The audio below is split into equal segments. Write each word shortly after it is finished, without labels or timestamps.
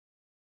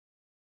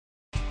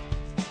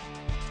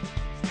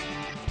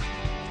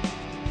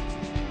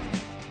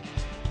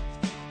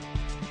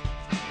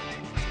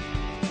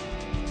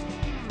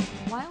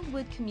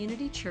Wildwood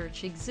Community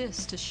Church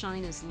exists to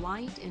shine as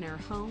light in our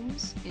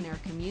homes, in our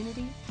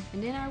community,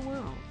 and in our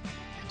world.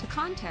 To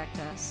contact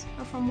us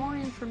or for more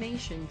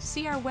information,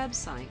 see our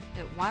website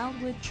at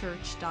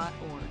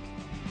wildwoodchurch.org.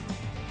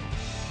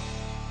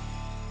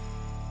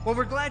 Well,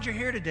 we're glad you're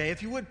here today.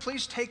 If you would,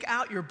 please take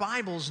out your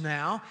Bibles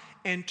now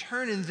and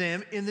turn in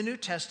them in the New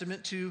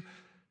Testament to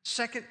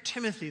 2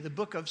 Timothy, the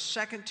book of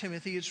 2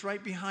 Timothy. It's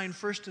right behind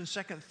 1st and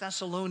 2nd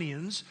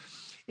Thessalonians.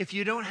 If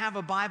you don't have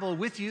a Bible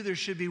with you, there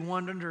should be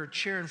one under a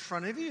chair in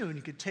front of you, and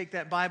you could take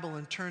that Bible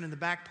and turn in the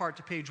back part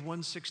to page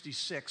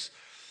 166,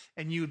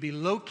 and you would be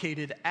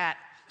located at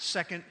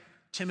 2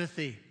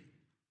 Timothy.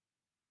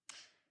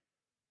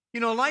 You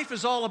know, life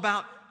is all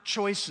about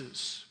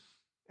choices,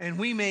 and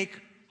we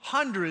make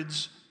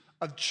hundreds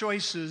of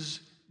choices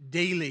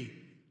daily.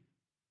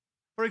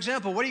 For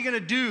example, what are you going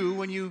to do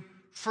when you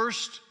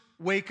first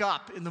wake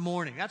up in the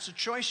morning? That's a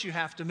choice you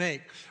have to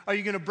make. Are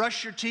you going to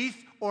brush your teeth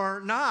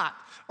or not?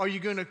 Are you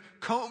going to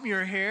comb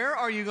your hair or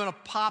are you going to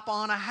pop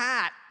on a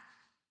hat?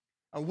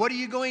 What are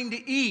you going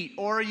to eat,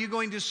 or are you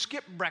going to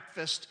skip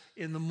breakfast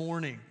in the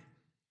morning?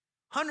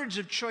 Hundreds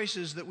of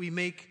choices that we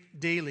make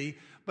daily,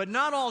 but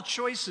not all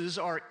choices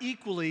are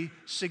equally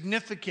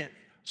significant.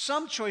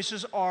 Some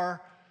choices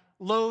are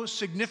low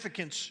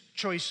significance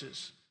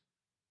choices.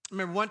 I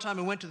remember one time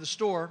I went to the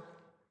store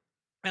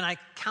and I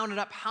counted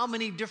up how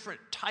many different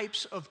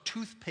types of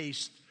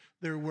toothpaste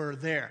there were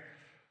there.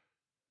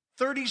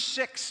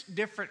 36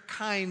 different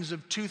kinds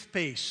of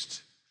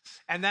toothpaste.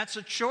 And that's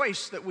a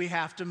choice that we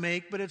have to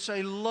make, but it's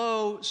a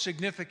low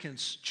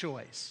significance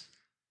choice.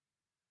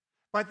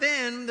 But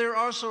then there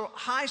are also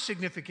high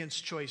significance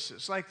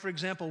choices. Like, for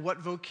example, what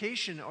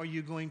vocation are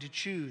you going to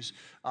choose?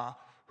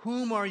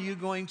 Whom are you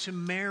going to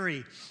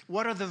marry?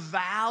 What are the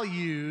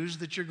values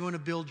that you're going to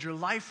build your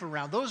life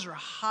around? Those are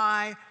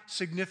high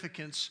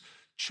significance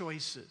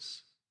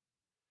choices.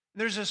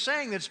 There's a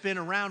saying that's been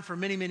around for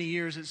many, many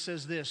years. It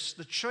says this: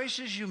 the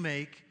choices you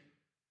make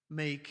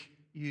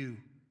you.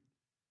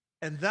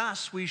 And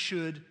thus we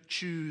should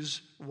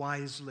choose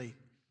wisely.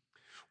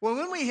 Well,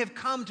 when we have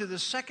come to the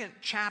second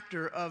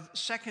chapter of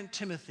 2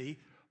 Timothy,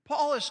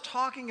 Paul is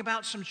talking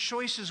about some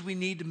choices we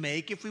need to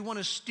make if we want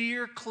to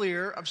steer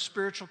clear of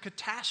spiritual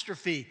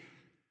catastrophe.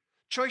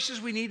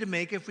 Choices we need to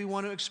make if we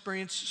want to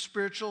experience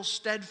spiritual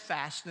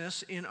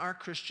steadfastness in our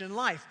Christian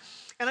life.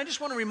 And I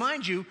just want to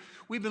remind you,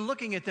 we've been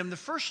looking at them. The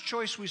first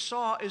choice we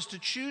saw is to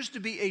choose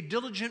to be a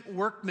diligent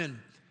workman.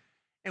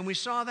 And we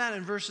saw that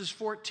in verses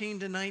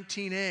 14 to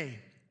 19a.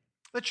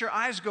 Let your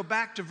eyes go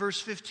back to verse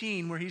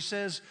 15 where he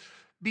says,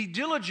 "Be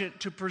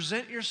diligent to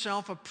present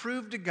yourself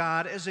approved to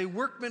God as a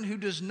workman who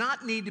does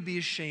not need to be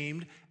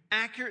ashamed,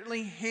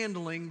 accurately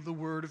handling the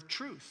word of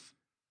truth."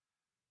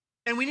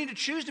 And we need to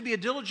choose to be a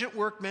diligent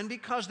workman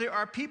because there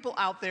are people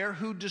out there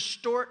who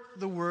distort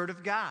the word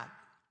of God.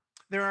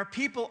 There are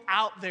people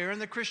out there in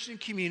the Christian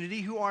community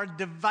who are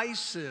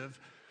divisive,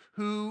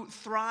 who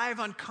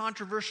thrive on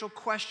controversial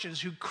questions,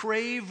 who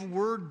crave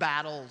word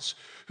battles,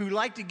 who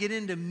like to get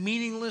into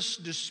meaningless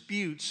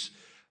disputes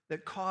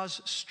that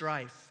cause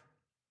strife.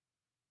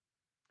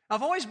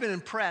 I've always been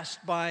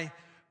impressed by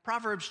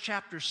Proverbs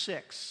chapter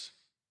 6.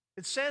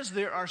 It says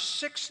there are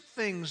 6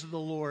 things the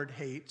Lord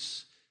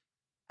hates,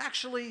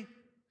 actually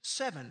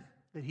 7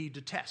 that he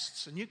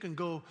detests. And you can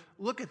go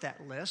look at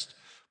that list.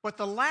 But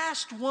the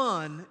last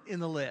one in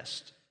the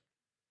list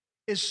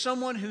is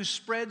someone who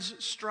spreads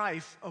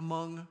strife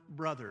among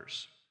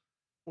brothers.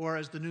 Or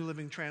as the New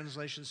Living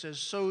Translation says,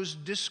 sows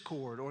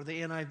discord, or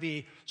the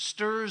NIV,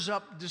 stirs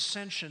up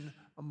dissension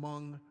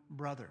among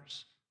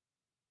brothers.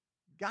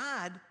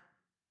 God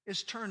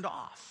is turned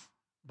off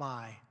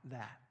by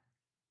that.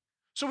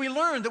 So we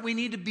learned that we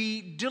need to be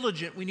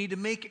diligent. We need to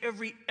make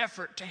every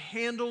effort to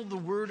handle the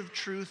word of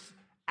truth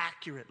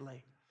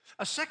accurately.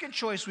 A second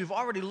choice we've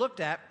already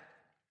looked at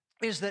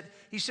is that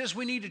he says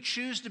we need to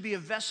choose to be a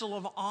vessel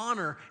of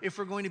honor if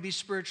we're going to be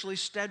spiritually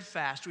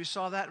steadfast. We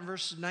saw that in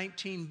verses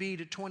 19b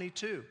to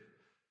 22.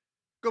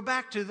 Go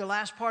back to the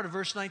last part of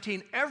verse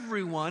 19.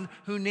 Everyone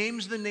who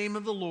names the name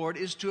of the Lord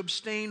is to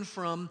abstain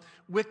from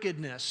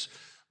wickedness.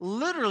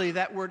 Literally,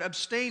 that word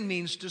abstain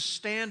means to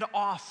stand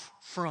off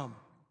from.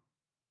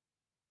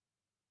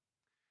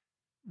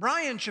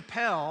 Brian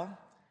Chappell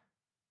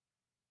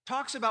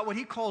talks about what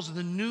he calls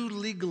the new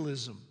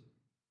legalism.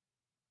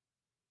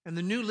 And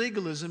the new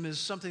legalism is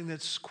something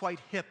that's quite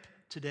hip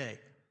today.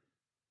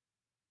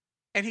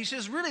 And he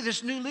says, really,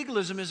 this new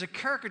legalism is a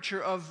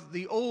caricature of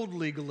the old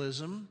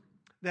legalism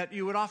that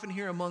you would often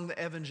hear among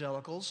the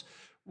evangelicals,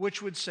 which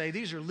would say,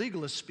 these are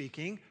legalists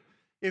speaking,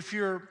 if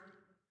you're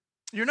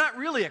not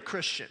really a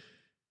Christian.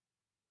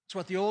 That's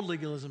what the old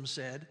legalism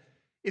said.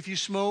 If you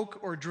smoke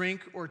or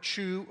drink or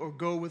chew or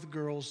go with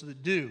girls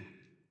that do.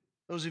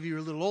 Those of you who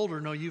are a little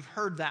older know you've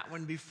heard that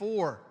one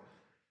before.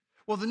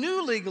 Well, the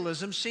new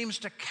legalism seems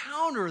to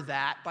counter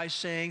that by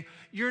saying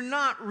you're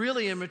not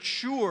really a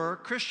mature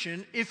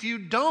Christian if you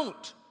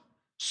don't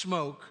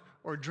smoke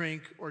or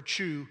drink or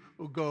chew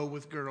or go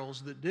with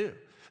girls that do.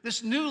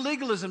 This new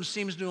legalism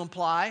seems to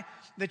imply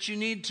that you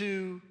need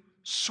to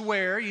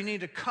swear, you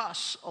need to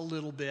cuss a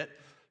little bit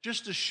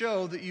just to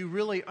show that you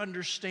really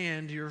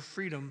understand your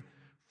freedom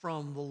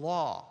from the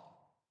law.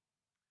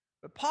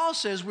 But Paul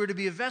says we're to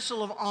be a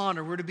vessel of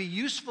honor. We're to be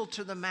useful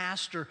to the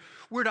master.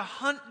 We're to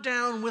hunt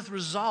down with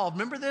resolve.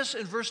 Remember this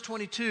in verse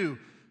 22.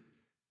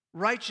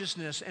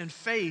 Righteousness and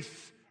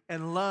faith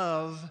and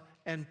love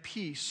and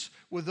peace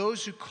with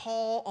those who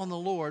call on the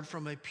Lord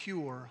from a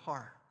pure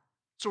heart.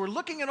 So we're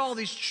looking at all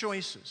these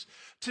choices.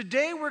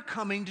 Today we're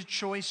coming to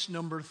choice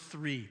number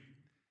 3.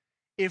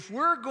 If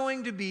we're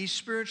going to be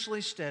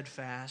spiritually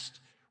steadfast,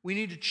 we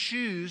need to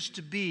choose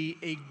to be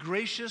a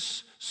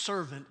gracious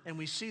servant, and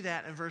we see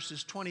that in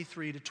verses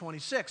 23 to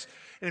 26.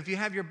 And if you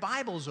have your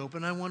Bibles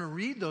open, I want to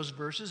read those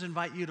verses,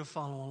 invite you to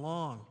follow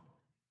along.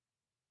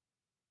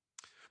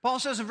 Paul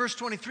says in verse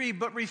 23,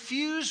 "But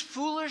refuse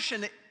foolish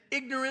and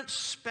ignorant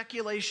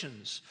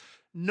speculations,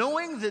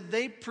 knowing that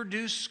they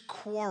produce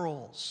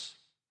quarrels.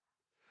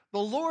 The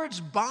Lord's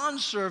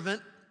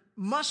bondservant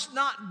must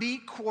not be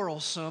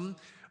quarrelsome,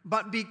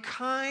 but be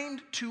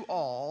kind to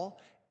all,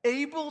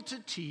 able to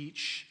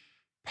teach,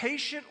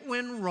 patient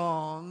when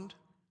wronged,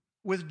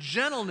 with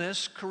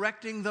gentleness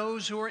correcting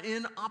those who are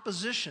in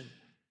opposition,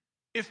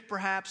 if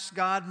perhaps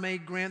God may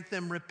grant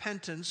them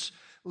repentance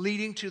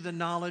leading to the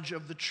knowledge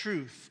of the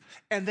truth,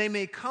 and they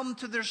may come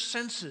to their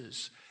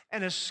senses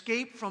and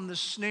escape from the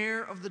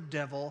snare of the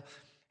devil,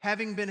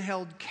 having been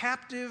held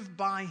captive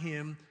by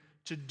him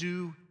to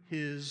do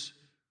his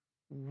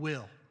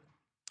will."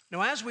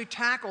 Now, as we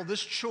tackle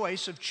this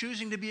choice of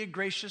choosing to be a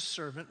gracious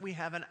servant, we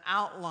have an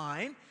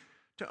outline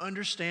to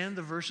understand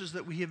the verses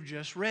that we have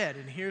just read.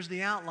 And here's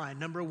the outline.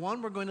 Number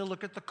 1, we're going to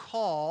look at the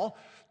call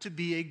to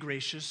be a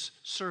gracious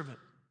servant.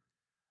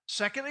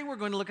 Secondly, we're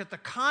going to look at the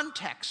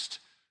context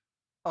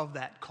of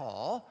that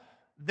call.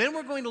 Then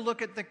we're going to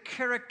look at the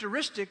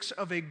characteristics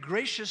of a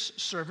gracious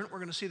servant. We're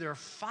going to see there are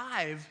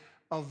 5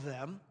 of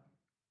them.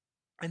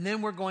 And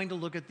then we're going to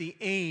look at the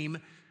aim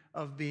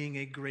of being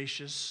a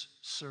gracious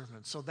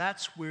servant. So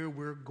that's where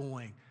we're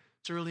going.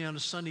 It's early on a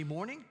Sunday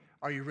morning.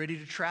 Are you ready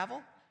to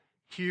travel?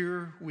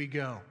 Here we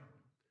go.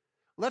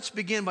 Let's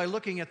begin by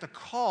looking at the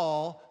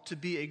call to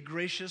be a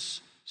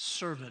gracious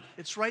servant.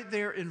 It's right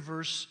there in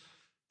verse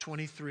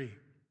 23.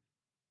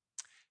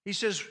 He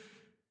says,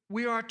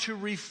 we are to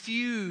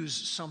refuse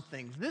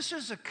something. This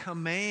is a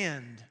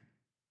command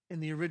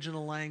in the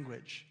original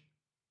language.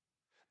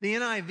 The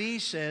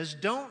NIV says,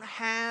 don't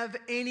have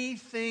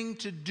anything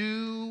to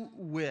do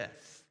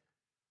with.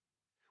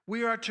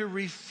 We are to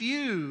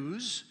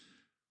refuse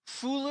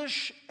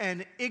foolish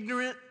and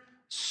ignorant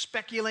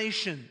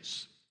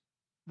speculations.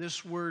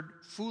 This word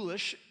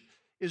foolish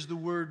is the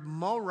word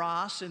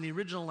moros in the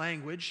original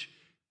language,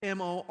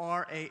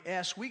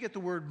 M-O-R-A-S. We get the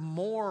word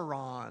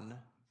moron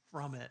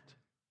from it.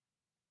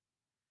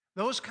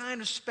 Those kind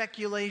of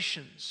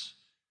speculations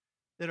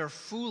that are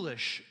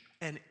foolish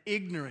and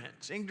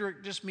ignorant.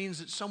 Ignorant just means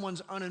that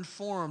someone's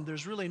uninformed.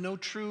 There's really no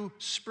true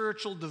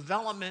spiritual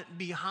development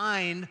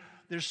behind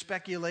their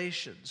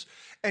speculations.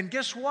 And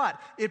guess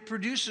what? It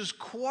produces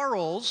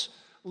quarrels.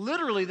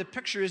 Literally, the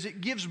picture is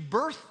it gives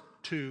birth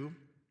to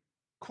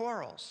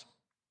quarrels.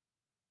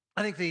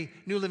 I think the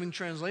New Living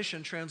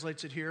Translation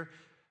translates it here.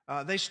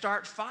 They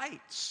start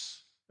fights.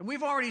 And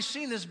we've already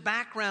seen this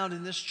background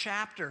in this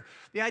chapter.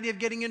 The idea of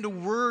getting into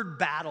word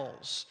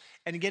battles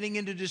and getting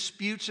into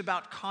disputes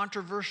about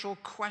controversial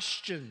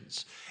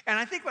questions. And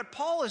I think what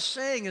Paul is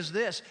saying is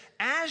this: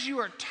 as you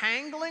are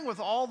tangling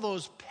with all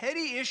those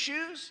petty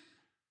issues,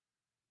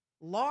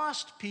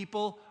 lost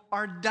people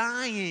are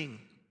dying.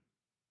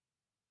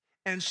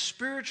 And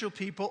spiritual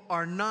people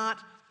are not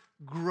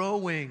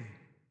growing.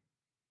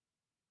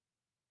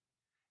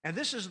 And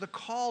this is the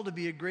call to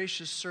be a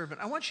gracious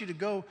servant. I want you to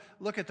go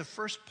look at the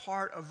first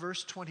part of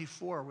verse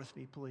 24 with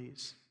me,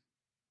 please.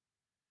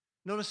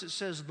 Notice it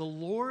says, the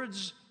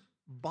Lord's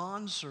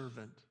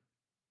bondservant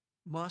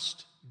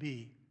must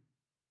be.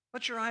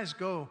 Let your eyes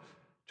go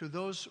to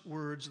those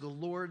words, the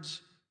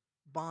Lord's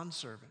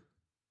bondservant.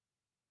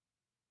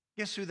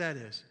 Guess who that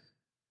is?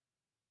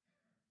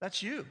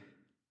 That's you.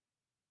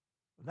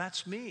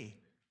 That's me.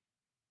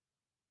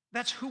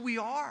 That's who we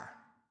are.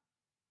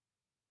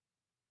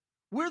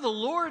 We're the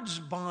Lord's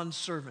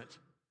bondservant.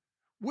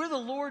 We're the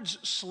Lord's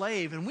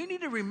slave, and we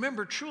need to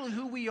remember truly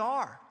who we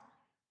are.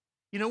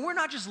 You know, we're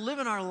not just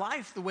living our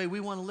life the way we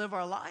want to live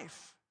our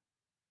life.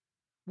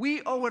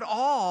 We owe it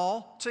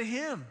all to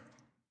Him,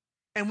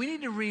 and we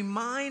need to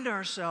remind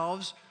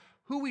ourselves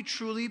who we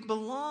truly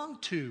belong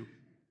to.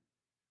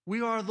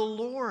 We are the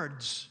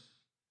Lord's,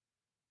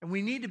 and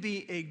we need to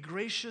be a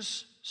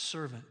gracious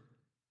servant.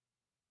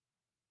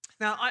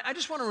 Now, I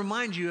just want to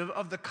remind you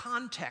of the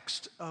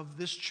context of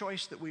this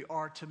choice that we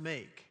are to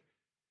make.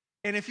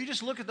 And if you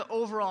just look at the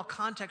overall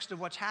context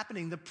of what's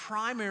happening, the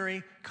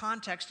primary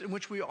context in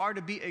which we are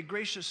to be a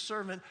gracious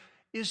servant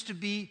is to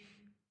be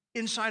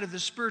inside of the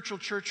spiritual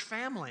church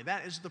family.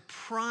 That is the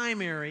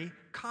primary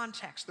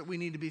context that we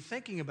need to be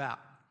thinking about.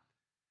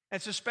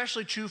 It's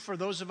especially true for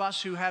those of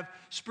us who have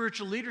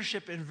spiritual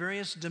leadership in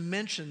various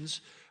dimensions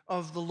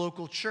of the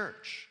local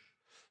church.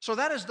 So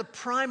that is the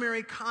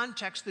primary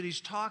context that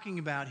he's talking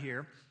about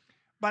here.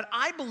 But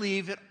I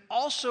believe it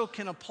also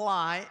can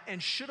apply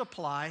and should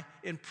apply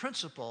in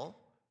principle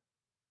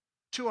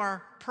to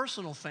our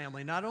personal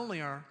family, not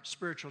only our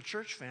spiritual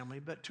church family,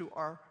 but to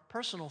our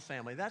personal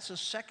family. That's a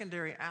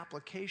secondary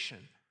application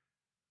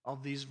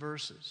of these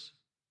verses.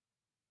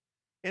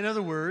 In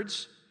other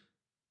words,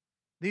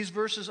 these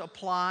verses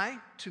apply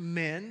to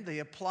men, they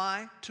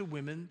apply to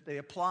women, they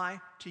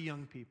apply to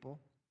young people.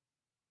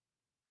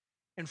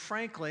 And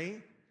frankly,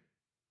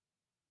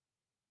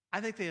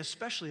 I think they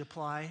especially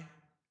apply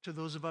to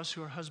those of us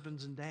who are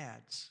husbands and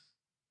dads.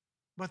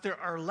 But there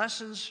are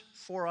lessons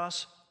for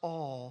us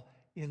all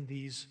in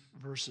these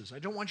verses. I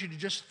don't want you to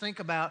just think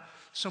about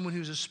someone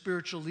who's a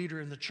spiritual leader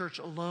in the church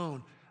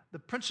alone. The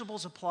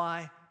principles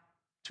apply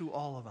to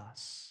all of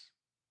us.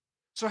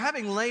 So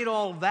having laid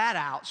all that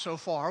out so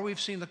far, we've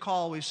seen the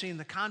call, we've seen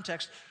the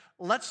context,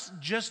 let's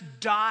just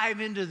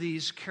dive into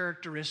these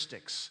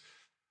characteristics.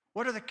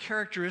 What are the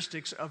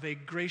characteristics of a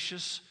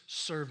gracious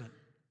servant?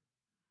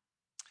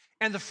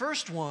 And the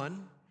first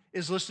one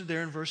is listed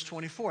there in verse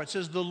 24. It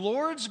says, the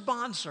Lord's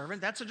bondservant,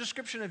 that's a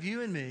description of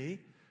you and me,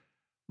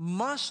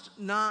 must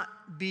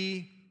not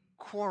be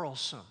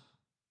quarrelsome.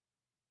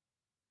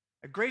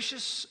 A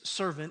gracious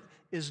servant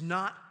is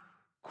not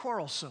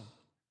quarrelsome.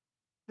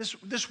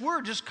 This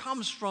word just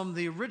comes from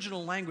the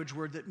original language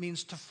word that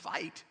means to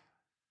fight.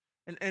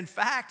 And in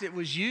fact, it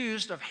was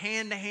used of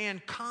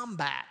hand-to-hand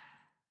combat.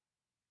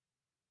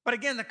 But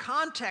again, the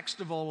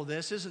context of all of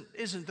this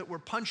isn't that we're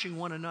punching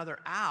one another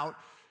out.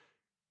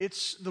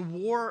 It's the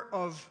war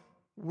of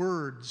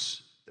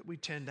words that we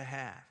tend to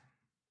have.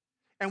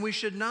 And we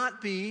should not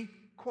be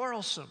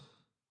quarrelsome,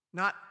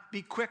 not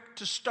be quick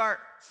to start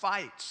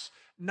fights,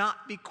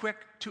 not be quick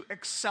to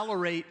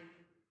accelerate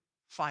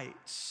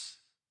fights.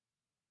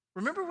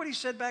 Remember what he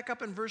said back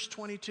up in verse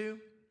 22?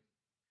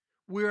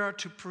 We are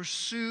to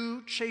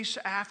pursue, chase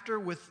after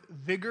with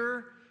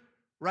vigor,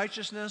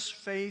 righteousness,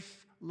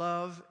 faith,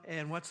 love,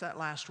 and what's that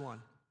last one?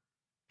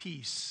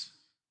 Peace.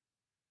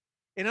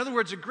 In other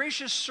words, a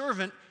gracious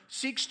servant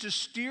seeks to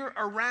steer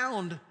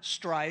around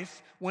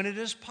strife when it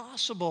is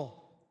possible.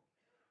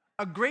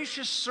 A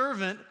gracious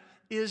servant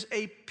is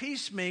a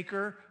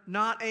peacemaker,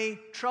 not a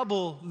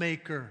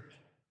troublemaker.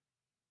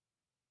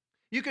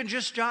 You can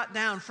just jot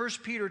down 1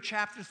 Peter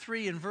chapter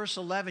 3 and verse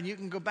 11. You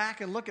can go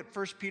back and look at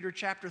 1 Peter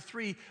chapter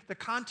 3. The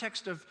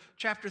context of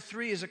chapter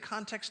 3 is a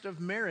context of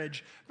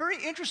marriage. Very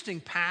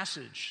interesting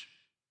passage.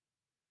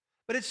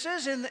 But it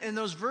says in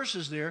those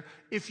verses there,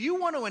 if you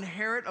want to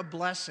inherit a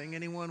blessing,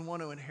 anyone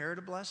want to inherit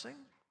a blessing?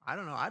 I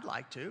don't know, I'd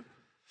like to.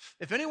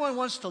 If anyone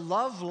wants to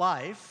love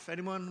life,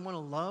 anyone want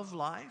to love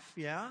life?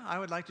 Yeah, I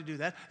would like to do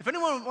that. If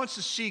anyone wants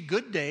to see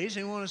good days,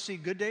 anyone want to see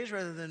good days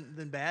rather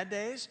than bad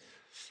days?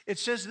 It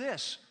says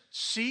this,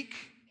 seek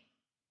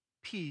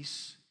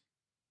peace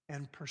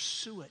and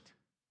pursue it.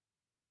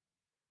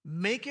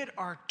 Make it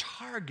our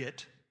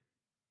target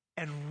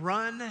and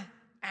run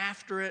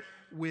after it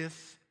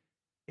with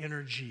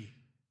energy.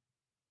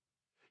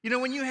 You know,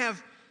 when you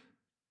have,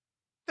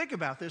 think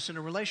about this in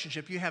a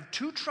relationship, you have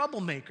two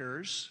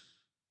troublemakers,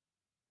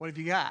 what have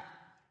you got?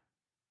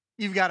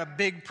 You've got a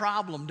big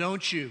problem,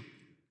 don't you?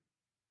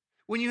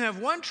 When you have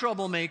one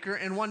troublemaker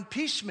and one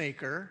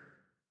peacemaker,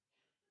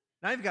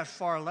 now you've got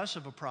far less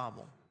of a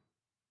problem.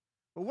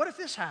 But what if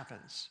this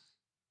happens?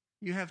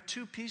 You have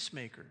two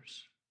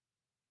peacemakers.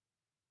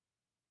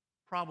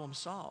 Problem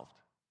solved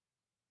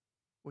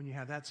when you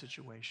have that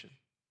situation.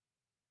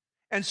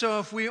 And so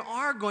if we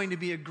are going to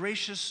be a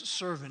gracious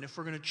servant, if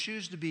we're going to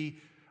choose to be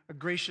a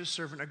gracious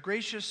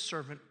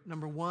servant,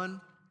 number one,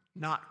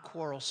 not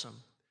quarrelsome.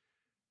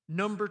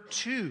 Number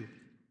two,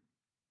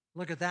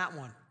 look at that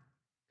one.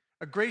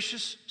 A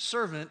gracious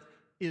servant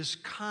is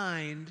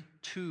kind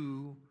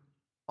to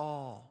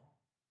all.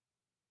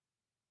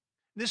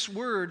 This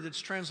word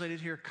that's translated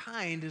here,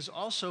 kind, is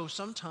also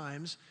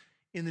sometimes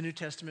in the New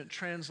Testament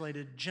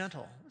translated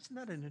gentle. Isn't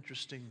that an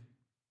interesting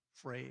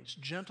phrase?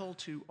 Gentle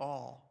to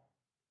all.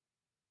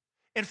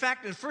 In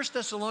fact, in 1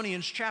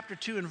 Thessalonians chapter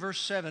 2 and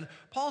verse 7,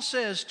 Paul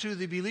says to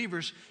the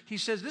believers, he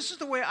says, this is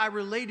the way I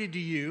related to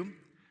you.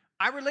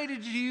 I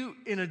related to you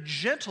in a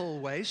gentle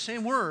way,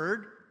 same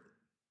word.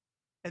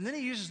 And then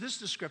he uses this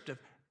descriptive,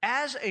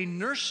 as a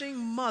nursing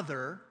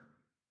mother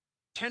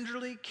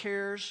tenderly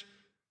cares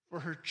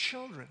for her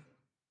children.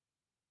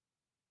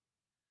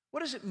 What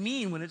does it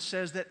mean when it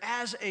says that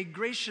as a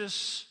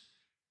gracious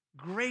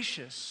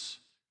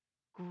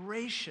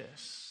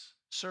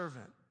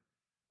servant,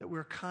 that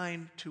we're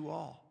kind to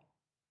all?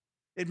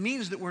 It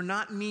means that we're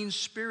not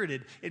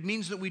mean-spirited. It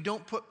means that we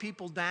don't put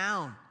people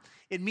down.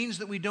 It means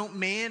that we don't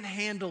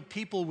manhandle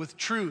people with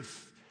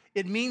truth.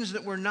 It means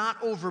that we're not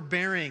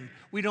overbearing.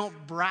 We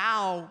don't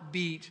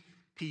browbeat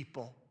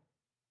people.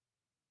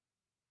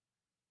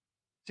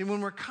 See,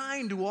 when we're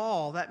kind to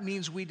all, that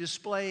means we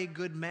display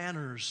good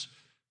manners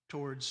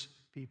towards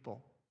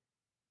people.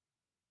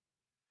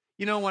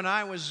 You know, when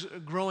I was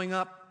growing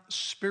up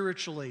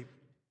spiritually,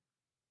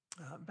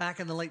 back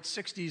in the late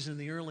 60s and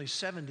the early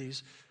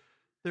 70s,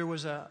 there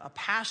was a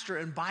pastor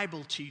and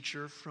Bible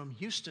teacher from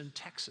Houston,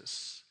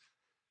 Texas.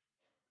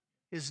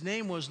 His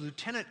name was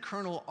Lieutenant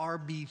Colonel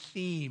R.B.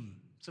 Thieme.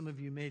 Some of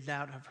you may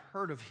doubt have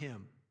heard of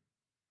him.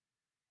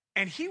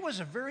 And he was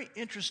a very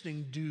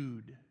interesting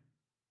dude.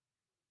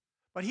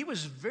 But he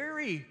was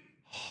very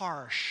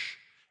harsh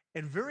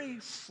and very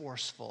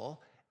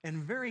forceful and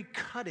very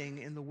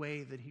cutting in the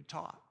way that he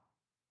taught.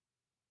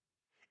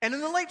 And in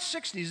the late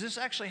 60s, this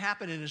actually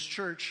happened in his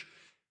church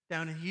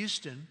down in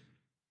Houston.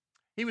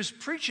 He was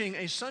preaching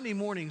a Sunday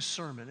morning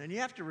sermon. And you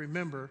have to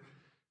remember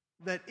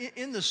that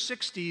in the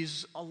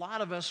 60s, a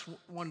lot of us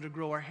wanted to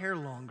grow our hair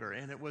longer.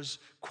 And it was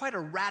quite a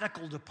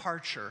radical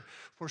departure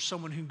for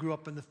someone who grew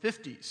up in the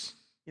 50s.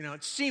 You know,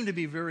 it seemed to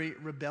be very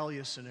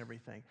rebellious and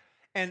everything.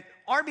 And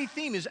R.B.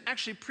 Thieme is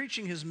actually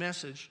preaching his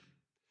message,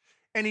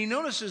 and he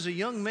notices a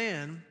young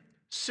man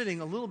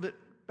sitting a little bit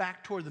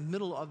back toward the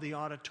middle of the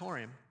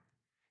auditorium.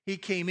 He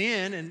came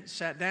in and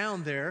sat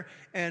down there,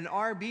 and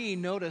R.B.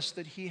 noticed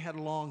that he had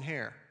long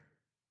hair.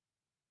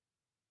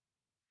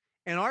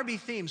 And R.B.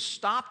 Thieme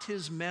stopped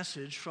his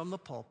message from the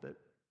pulpit,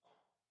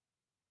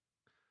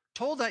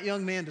 told that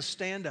young man to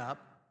stand up,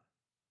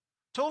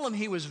 told him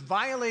he was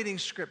violating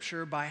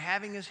Scripture by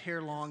having his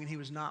hair long and he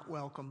was not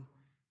welcome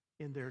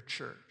in their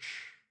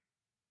church.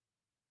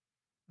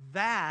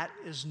 That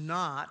is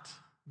not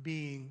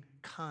being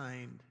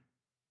kind.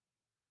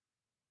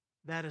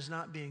 That is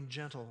not being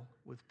gentle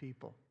with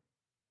people.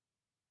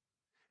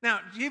 Now,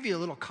 to give you a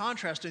little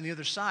contrast on the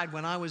other side,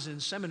 when I was in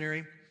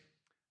seminary,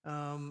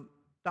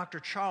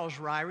 Dr. Charles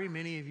Ryrie,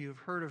 many of you have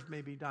heard of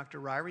maybe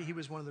Dr. Ryrie. He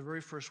was one of the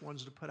very first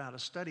ones to put out a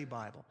study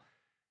Bible.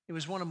 He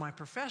was one of my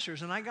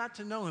professors, and I got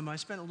to know him. I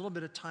spent a little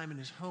bit of time in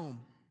his home.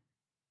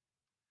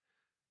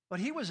 But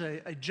he was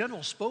a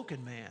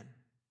gentle-spoken man,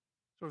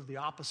 sort of the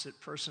opposite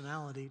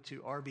personality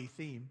to R.B.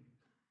 Thieme.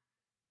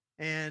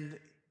 And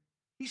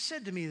he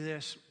said to me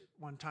this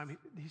one time.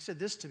 He said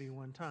this to me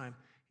one time.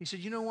 He said,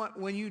 you know what?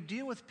 When you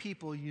deal with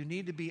people, you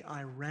need to be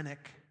irenic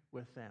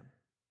with them.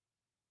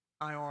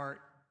 I-R-E-N-I-C.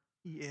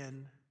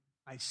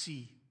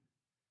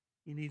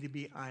 You need to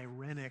be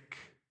irenic,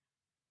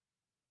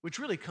 which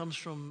really comes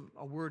from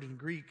a word in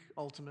Greek,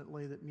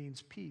 ultimately, that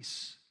means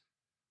peace.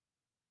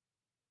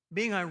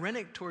 Being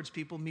irenic towards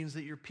people means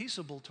that you're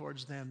peaceable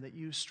towards them, that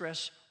you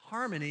stress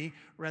harmony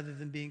rather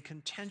than being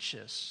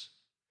contentious.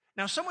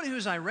 Now, someone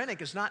who's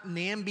irenic is not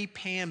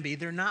namby-pamby.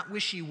 They're not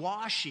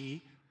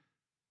wishy-washy.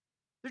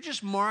 They're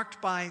just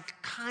marked by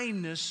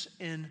kindness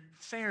and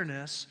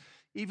fairness,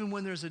 even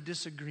when there's a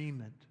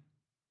disagreement.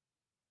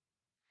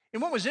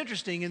 And what was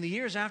interesting, in the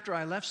years after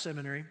I left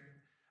seminary,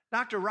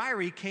 Dr.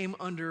 Ryrie came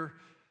under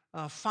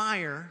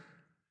fire.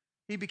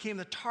 He became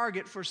the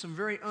target for some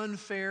very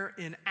unfair,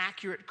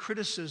 inaccurate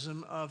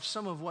criticism of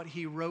some of what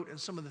he wrote and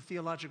some of the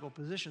theological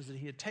positions that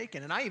he had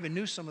taken. And I even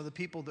knew some of the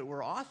people that were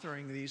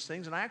authoring these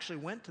things, and I actually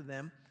went to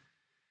them,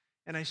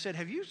 and I said,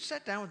 have you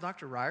sat down with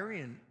Dr.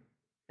 Ryrie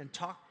and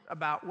talked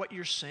about what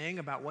you're saying,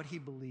 about what he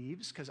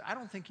believes? Because I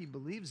don't think he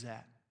believes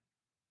that.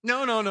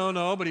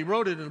 No, but he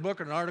wrote it in a book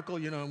or an article,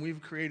 and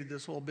we've created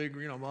this whole big,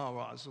 blah,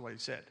 blah, this is what he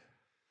said.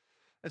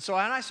 And so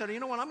I said, you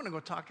know what, I'm going to go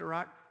talk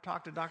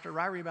to Dr.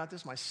 Ryrie about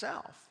this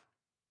myself.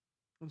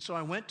 And so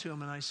I went to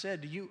him and I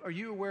said, are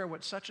you aware of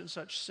what such and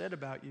such said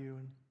about you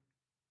and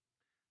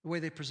the way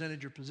they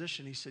presented your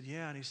position? He said,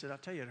 yeah. And he said, I'll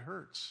tell you, it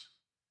hurts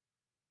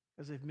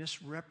because they've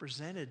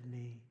misrepresented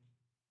me.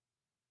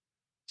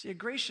 See, a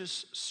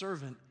gracious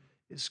servant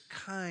is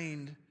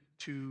kind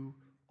to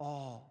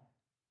all.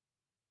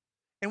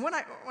 And when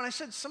I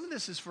said some of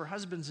this is for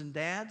husbands and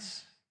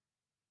dads,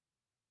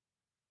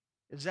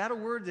 is that a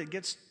word that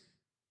gets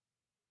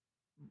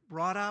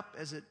brought up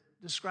as it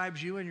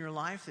describes you in your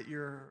life, that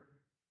you're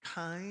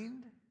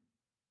kind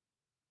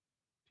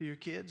to your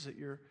kids, that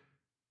you're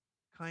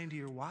kind to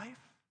your wife?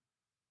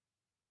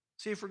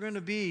 See, if we're going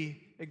to be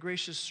a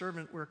gracious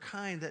servant, we're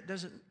kind.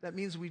 That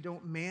means we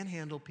don't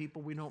manhandle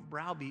people, we don't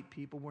browbeat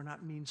people, we're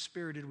not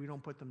mean-spirited, we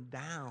don't put them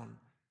down.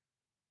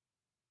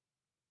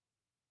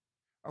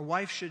 Our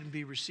wife shouldn't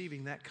be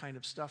receiving that kind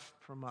of stuff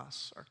from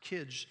us. Our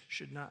kids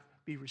should not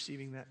be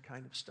receiving that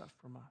kind of stuff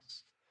from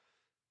us.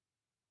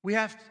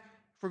 If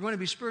we're going to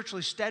be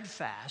spiritually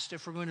steadfast,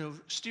 if we're going to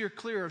steer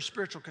clear of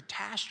spiritual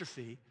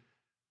catastrophe,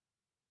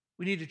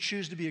 we need to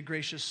choose to be a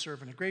gracious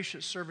servant. A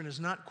gracious servant is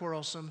not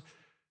quarrelsome,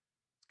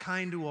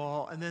 kind to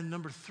all. And then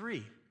number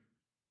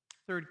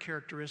third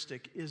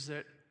characteristic is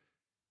that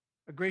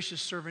a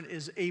gracious servant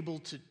is able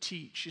to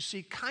teach. You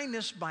see,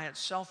 kindness by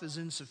itself is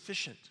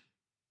insufficient.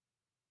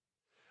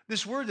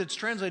 This word that's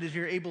translated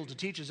here, able to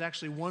teach, is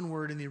actually one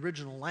word in the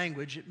original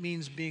language. It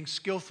means being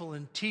skillful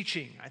in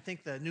teaching. I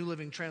think the New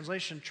Living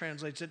Translation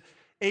translates it,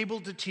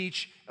 able to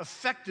teach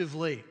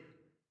effectively.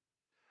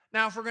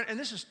 Now, and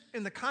this is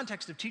in the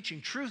context of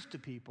teaching truth to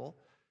people,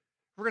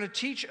 if we're going to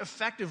teach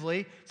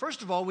effectively,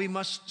 first of all, we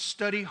must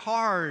study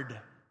hard.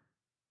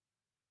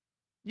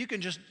 You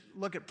can just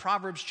look at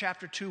Proverbs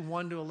chapter 2,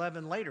 1 to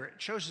 11 later. It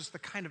shows us the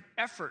kind of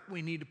effort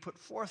we need to put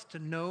forth to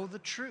know the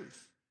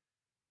truth.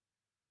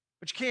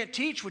 But you can't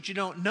teach what you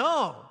don't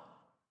know.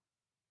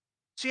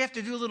 So you have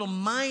to do a little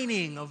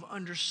mining of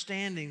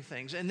understanding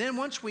things. And then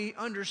once we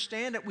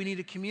understand it, we need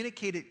to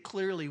communicate it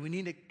clearly. We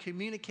need to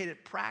communicate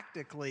it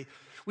practically.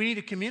 We need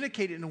to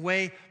communicate it in a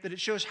way that it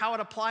shows how it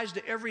applies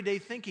to everyday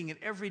thinking and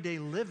everyday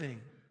living.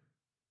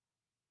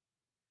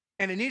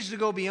 And it needs to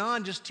go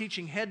beyond just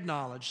teaching head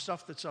knowledge,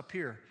 stuff that's up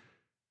here.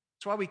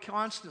 That's why we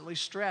constantly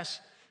stress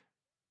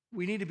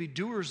we need to be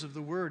doers of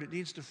the word. It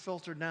needs to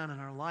filter down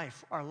in our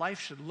life. Our life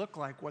should look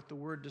like what the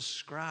word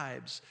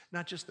describes,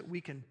 not just that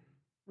we can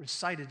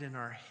recite it in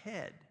our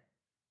head.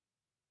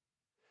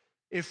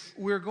 If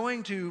we're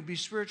going to be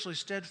spiritually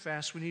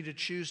steadfast, we need to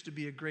choose to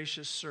be a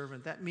gracious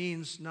servant. That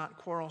means not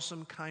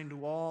quarrelsome, kind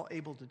to all,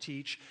 able to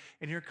teach.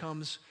 And here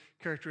comes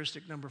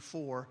characteristic number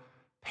 4,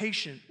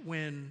 patient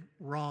when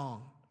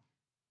wrong.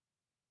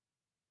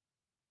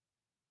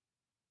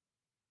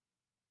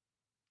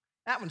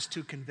 That one's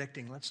too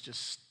convicting. Let's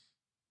just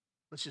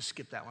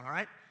skip that one, all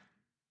right?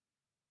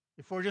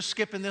 If we're just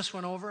skipping this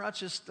one over, let's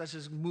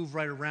just move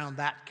right around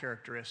that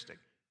characteristic.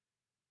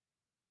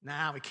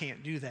 Nah, we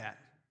can't do that.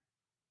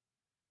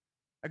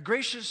 A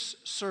gracious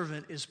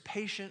servant is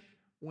patient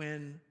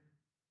when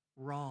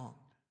wronged.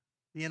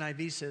 The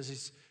NIV says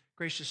his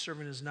gracious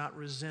servant is not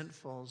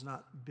resentful, is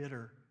not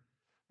bitter.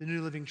 The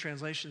New Living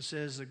Translation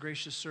says a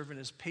gracious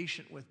servant is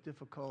patient with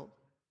difficult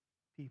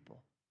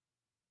people.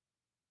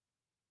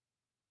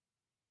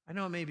 I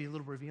know it may be a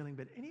little revealing,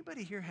 but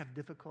anybody here have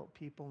difficult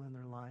people in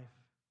their life?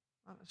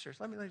 Oh,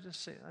 seriously, let me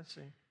just say, let's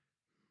see.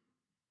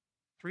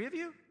 3 of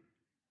you?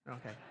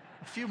 Okay.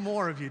 A few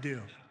more of you do.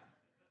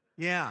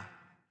 Yeah.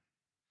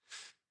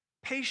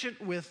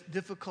 Patient with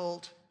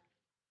difficult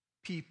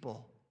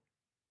people.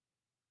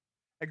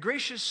 A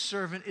gracious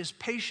servant is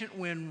patient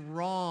when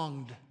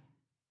wronged.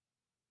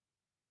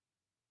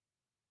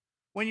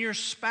 When your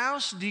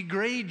spouse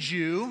degrades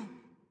you,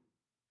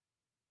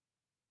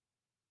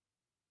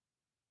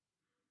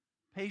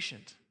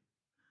 patient.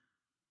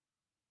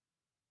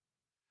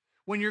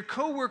 When your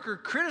coworker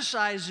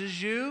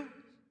criticizes you,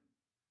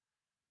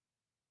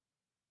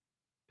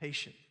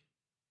 patient.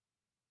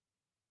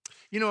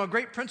 You know, a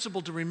great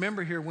principle to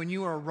remember here when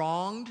you are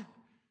wronged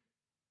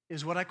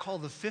is what I call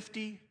the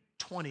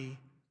 50-20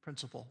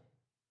 principle.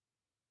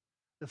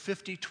 The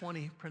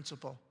 50-20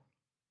 principle.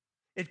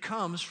 It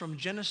comes from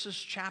Genesis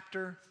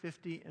chapter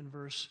 50 and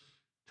verse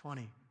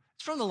 20.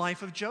 It's from the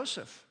life of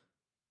Joseph.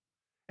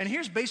 And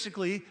here's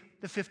basically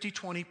the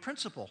 50-20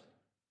 principle.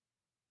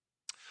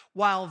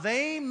 While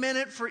they meant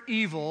it for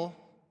evil,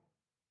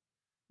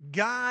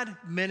 God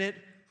meant it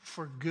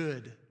for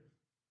good.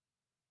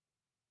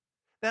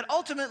 That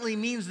ultimately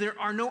means there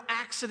are no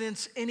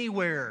accidents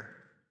anywhere.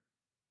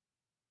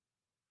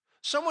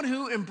 Someone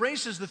who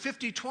embraces the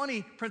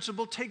 50-20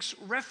 principle takes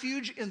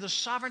refuge in the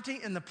sovereignty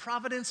and the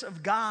providence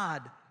of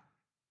God.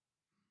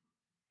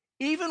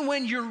 Even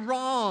when you're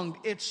wronged,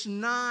 it's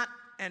not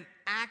an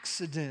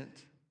accident.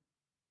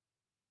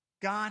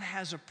 God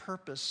has a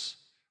purpose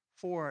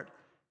for it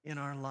in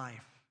our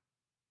life.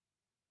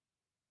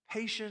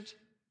 Patient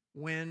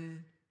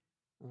when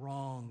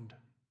wronged.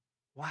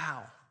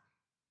 Wow.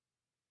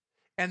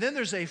 And then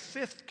there's a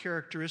 5th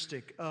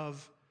characteristic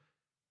of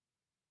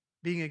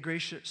being a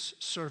gracious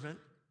servant.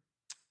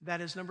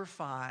 That is number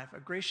 5. A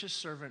gracious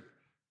servant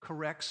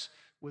corrects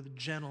with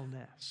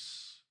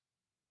gentleness.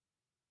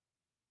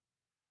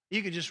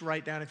 You can just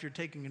write down, if you're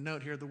taking a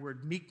note here, the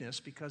word meekness,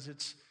 because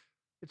it's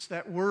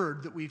that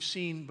word that we've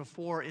seen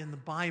before in the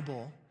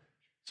Bible,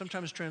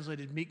 sometimes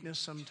translated meekness,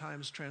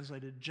 sometimes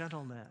translated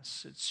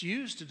gentleness. It's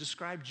used to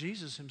describe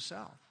Jesus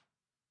himself.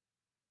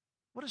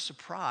 What a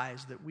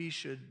surprise that we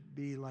should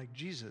be like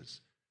Jesus.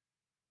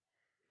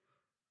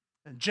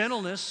 And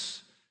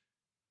gentleness,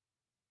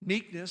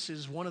 meekness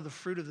is one of the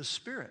fruit of the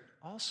Spirit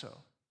also.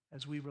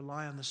 As we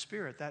rely on the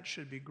Spirit, that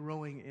should be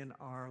growing in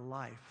our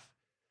life.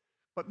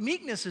 But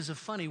meekness is a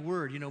funny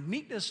word. You know,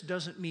 meekness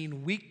doesn't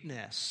mean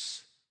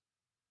weakness.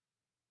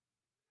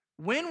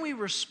 When we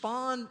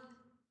respond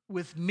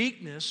with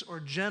meekness or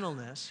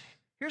gentleness,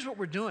 here's what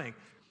we're doing.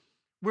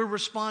 We're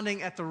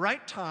responding at the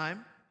right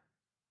time,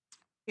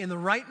 in the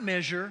right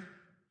measure,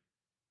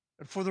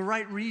 and for the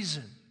right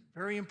reason.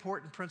 Very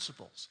important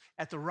principles.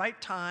 At the right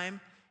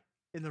time,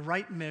 in the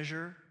right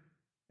measure,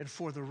 and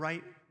for the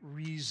right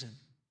reason.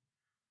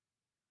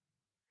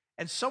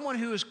 And someone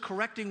who is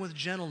correcting with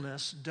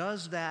gentleness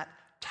does that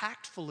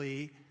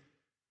tactfully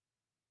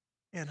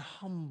and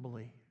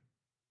humbly.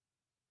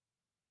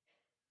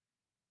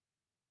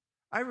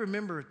 I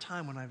remember a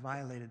time when I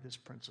violated this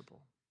principle.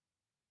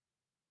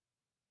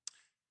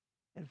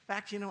 In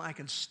fact, you know, I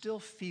can still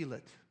feel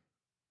it.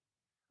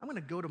 I'm going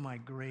to go to my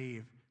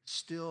grave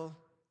still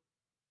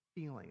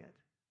feeling it.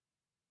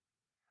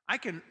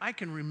 I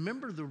can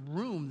remember the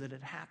room that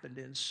it happened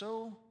in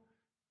so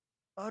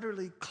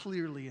utterly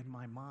clearly in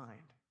my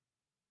mind.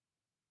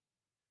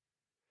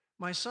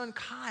 My son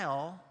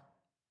Kyle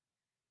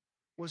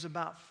was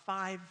about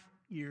 5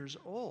 years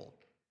old.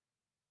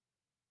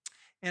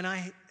 And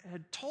I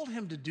had told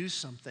him to do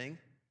something.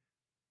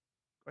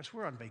 Of course,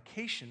 we're on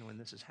vacation when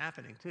this is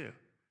happening, too.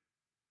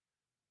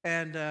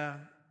 And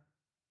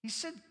he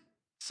said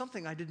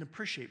something I didn't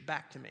appreciate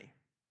back to me.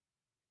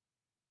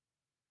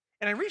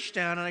 And I reached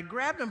down and I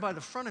grabbed him by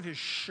the front of his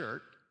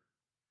shirt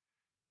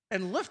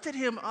and lifted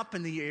him up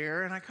in the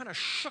air, and I kind of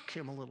shook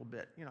him a little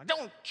bit. You know,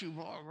 don't you...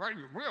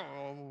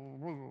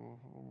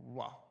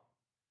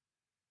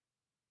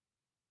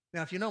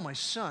 Now, if you know my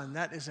son,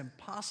 that is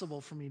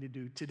impossible for me to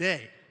do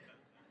today.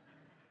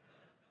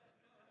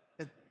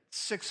 At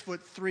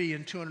 6'3"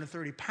 and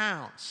 230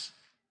 pounds.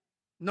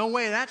 No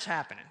way that's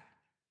happening.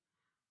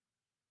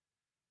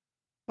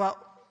 But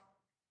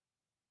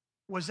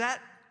was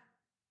that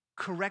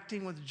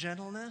correcting with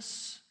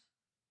gentleness?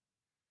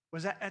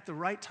 Was that at the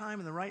right time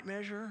and the right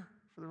measure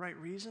for the right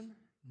reason?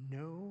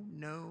 No,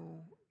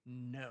 no,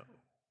 no.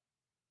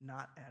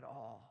 Not at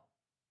all.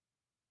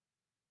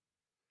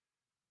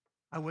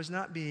 I was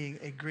not being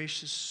a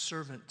gracious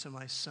servant to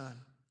my son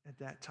at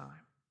that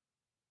time.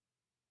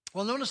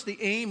 Well, notice the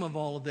aim of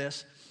all of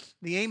this,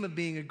 the aim of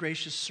being a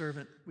gracious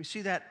servant. We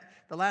see that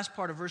the last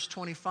part of verse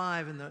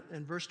 25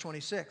 and verse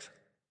 26.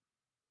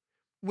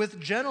 With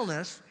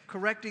gentleness,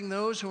 correcting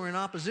those who are in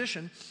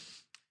opposition,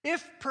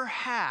 if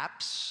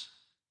perhaps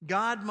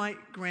God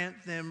might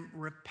grant them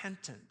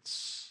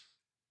repentance.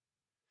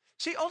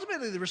 See,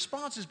 ultimately the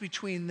response is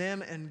between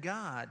them and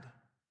God.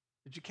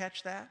 Did you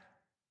catch that?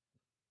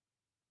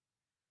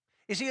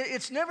 You see,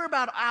 it's never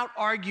about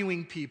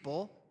out-arguing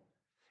people.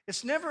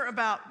 It's never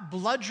about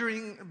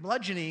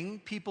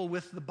bludgeoning people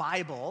with the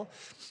Bible.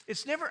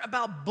 It's never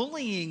about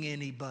bullying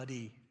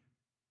anybody.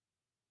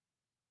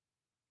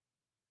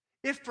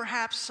 If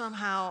perhaps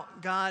somehow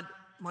God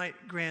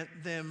might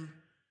grant them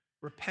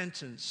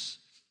repentance,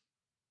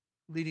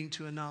 leading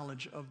to a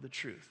knowledge of the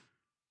truth.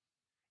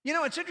 You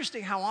know, it's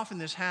interesting how often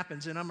this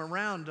happens, and I'm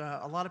around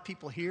a lot of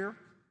people here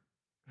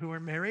who are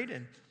married,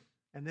 and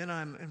then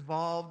I'm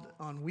involved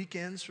on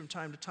weekends from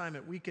time to time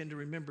at Weekend to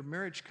Remember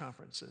marriage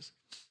conferences.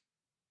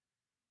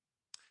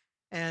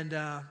 And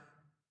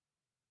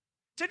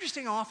it's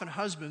interesting how often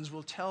husbands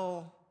will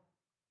tell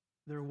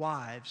their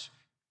wives,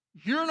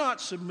 "You're not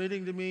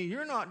submitting to me,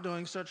 you're not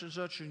doing such and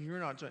such, and you're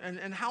not doing..."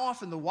 And how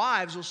often the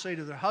wives will say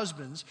to their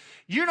husbands,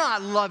 "You're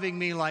not loving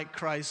me like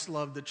Christ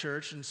loved the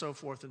church," and so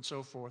forth and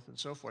so forth and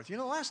so forth. You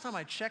know, last time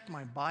I checked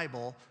my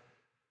Bible,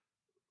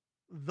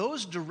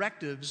 those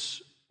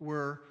directives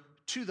were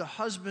to the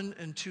husband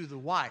and to the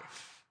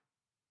wife.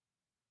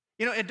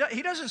 You know,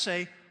 he doesn't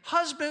say,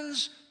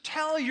 "Husbands,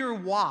 tell your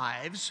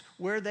wives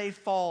where they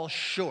fall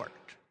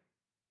short.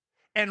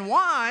 And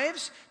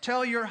wives,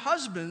 tell your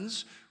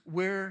husbands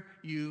where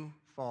you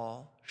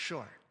fall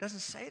short." It doesn't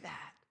say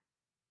that.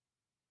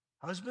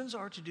 Husbands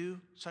are to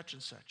do such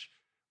and such.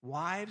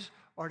 Wives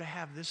are to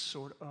have this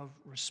sort of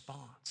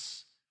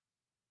response.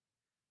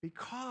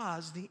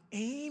 Because the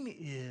aim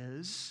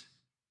is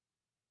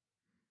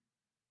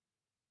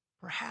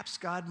perhaps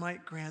God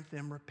might grant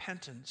them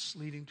repentance,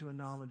 leading to a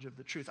knowledge of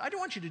the truth. I don't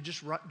want you to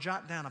just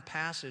jot down a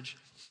passage.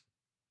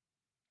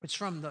 It's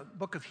from the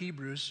book of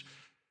Hebrews,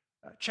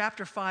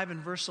 chapter 5 and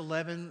verse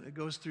 11. It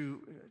goes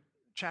through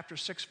chapter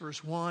 6,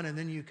 verse 1, and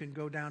then you can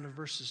go down to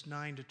verses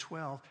 9 to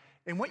 12.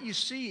 And what you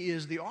see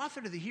is the author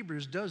of the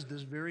Hebrews does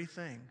this very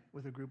thing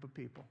with a group of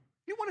people.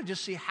 You want to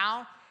just see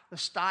how the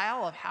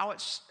style of how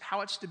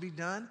it's to be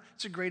done?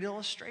 It's a great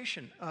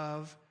illustration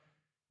of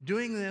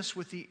doing this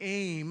with the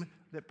aim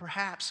that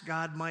perhaps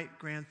God might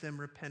grant them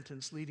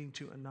repentance, leading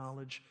to a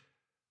knowledge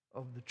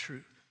of the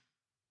truth.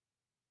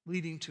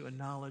 Leading to a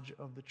knowledge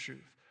of the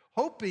truth.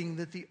 Hoping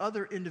that the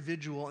other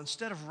individual,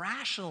 instead of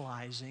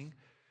rationalizing,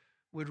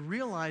 would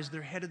realize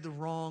they're headed the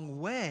wrong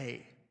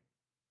way.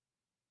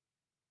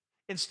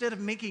 Instead of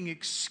making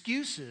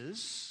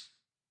excuses,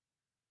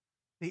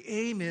 the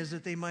aim is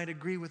that they might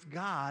agree with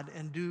God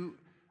and do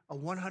a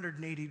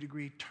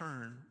 180-degree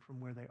turn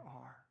from where they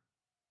are.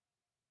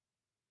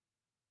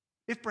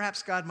 If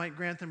perhaps God might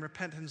grant them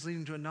repentance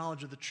leading to a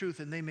knowledge of the truth,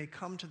 and they may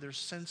come to their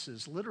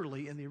senses,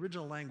 literally in the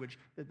original language,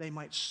 that they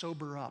might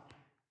sober up.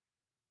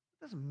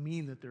 It doesn't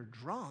mean that they're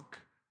drunk.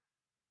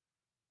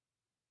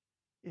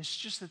 It's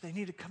just that they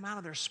need to come out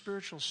of their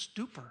spiritual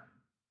stupor,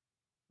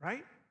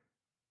 right?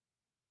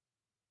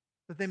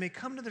 That they may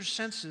come to their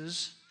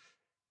senses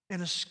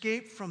and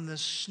escape from the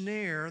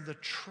snare, the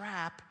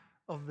trap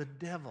of the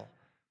devil.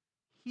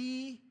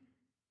 He,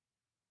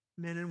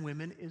 men and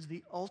women, is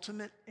the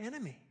ultimate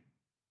enemy.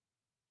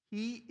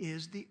 He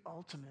is the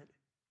ultimate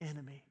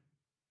enemy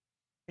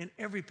in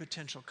every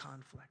potential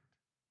conflict.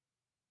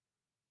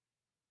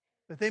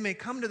 That they may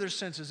come to their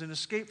senses and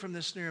escape from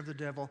the snare of the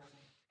devil,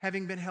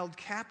 having been held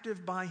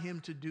captive by him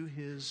to do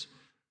his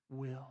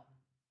will.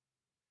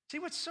 See,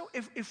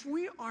 if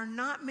we are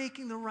not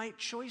making the right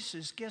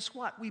choices, guess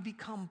what? We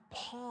become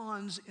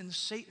pawns in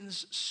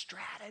Satan's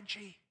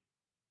strategy.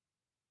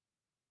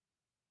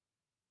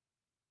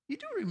 You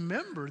do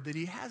remember that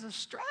he has a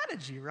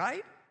strategy,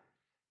 right?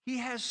 He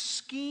has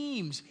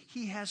schemes.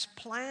 He has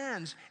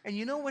plans. And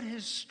you know what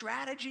his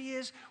strategy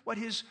is? What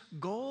his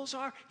goals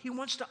are? He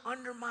wants to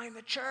undermine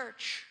the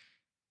church.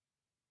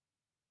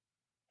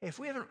 If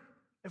we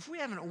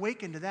haven't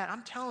awakened to that,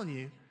 I'm telling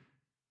you,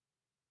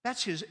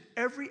 that's his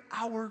every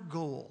hour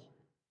goal.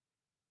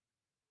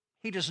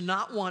 He does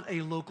not want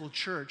a local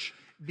church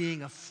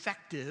being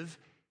effective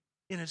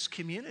in its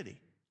community.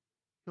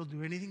 he'll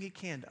do anything he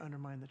can to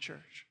undermine the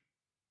church.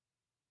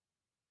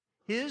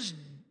 His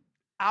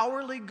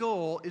hourly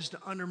goal is to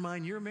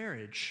undermine your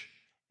marriage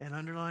and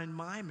undermine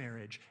my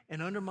marriage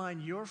and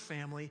undermine your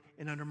family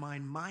and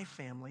undermine my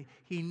family.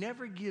 He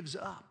never gives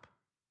up.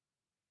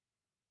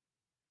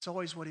 It's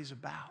always what he's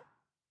about.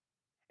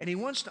 And he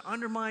wants to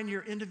undermine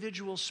your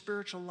individual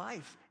spiritual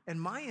life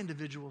and my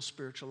individual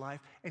spiritual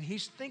life, and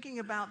he's thinking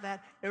about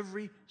that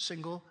every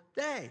single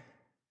day.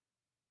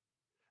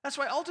 That's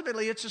why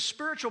ultimately it's a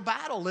spiritual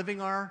battle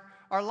living our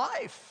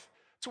life.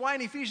 That's why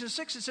in Ephesians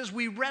 6 it says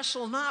we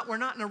wrestle not. We're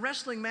not in a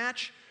wrestling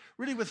match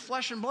really with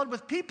flesh and blood,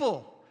 with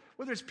people.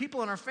 Whether it's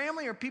people in our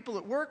family or people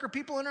at work or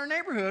people in our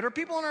neighborhood or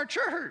people in our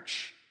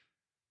church.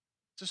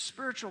 It's a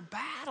spiritual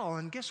battle.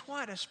 And guess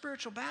what? A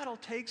spiritual battle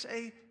takes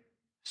a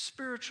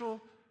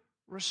spiritual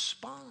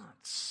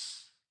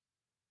response.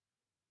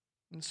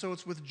 And so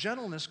it's with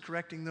gentleness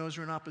correcting those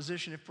who are in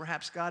opposition, if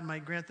perhaps God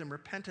might grant them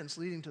repentance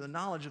leading to the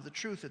knowledge of the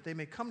truth, that they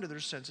may come to their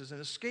senses and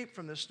escape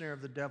from the snare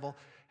of the devil,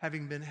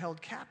 having been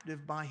held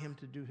captive by him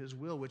to do his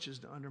will, which is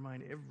to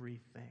undermine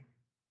everything.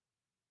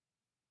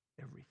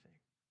 Everything.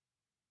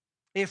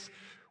 If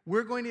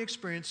we're going to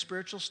experience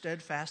spiritual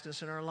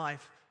steadfastness in our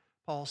life,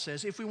 Paul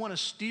says, if we want to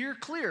steer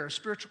clear of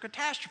spiritual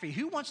catastrophe,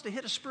 who wants to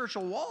hit a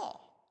spiritual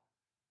wall?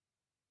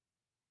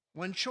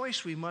 One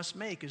choice we must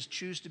make is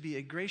choose to be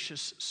a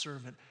gracious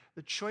servant.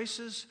 The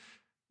choices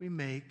we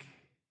make,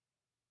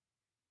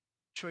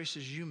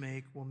 choices you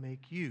make, will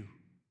make you.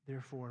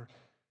 Therefore,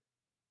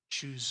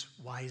 choose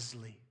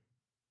wisely.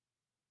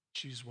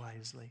 Choose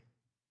wisely.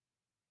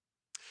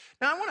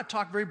 Now, I want to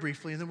talk very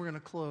briefly, and then we're going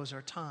to close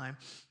our time,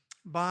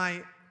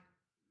 by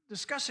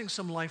discussing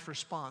some life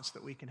response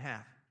that we can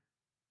have.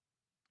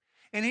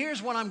 And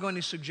here's what I'm going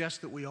to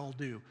suggest that we all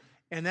do,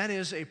 and that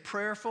is a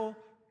prayerful,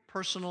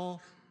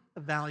 personal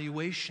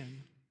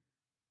evaluation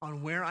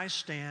on where I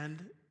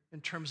stand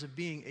in terms of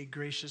being a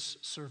gracious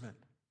servant.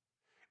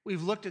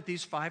 We've looked at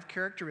these 5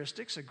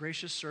 characteristics. A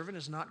gracious servant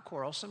is not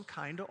quarrelsome,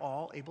 kind to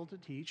all, able to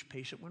teach,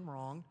 patient when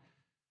wrong,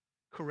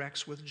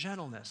 corrects with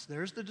gentleness.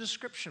 There's the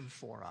description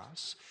for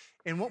us.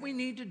 And what we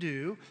need to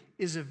do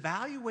is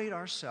evaluate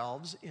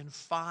ourselves in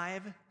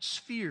 5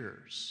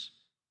 spheres.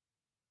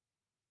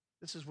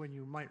 This is when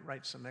you might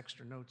write some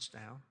extra notes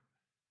down.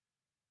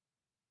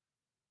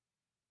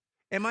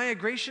 Am I a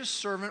gracious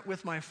servant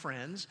with my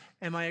friends?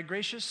 Am I a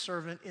gracious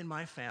servant in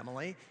my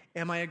family?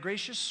 Am I a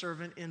gracious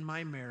servant in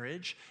my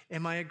marriage?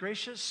 Am I a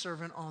gracious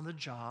servant on the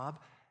job?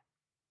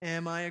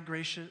 Am I a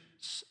gracious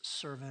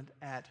servant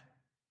at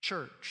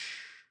church?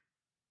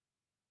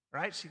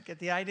 Right? So you get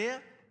the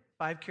idea?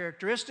 5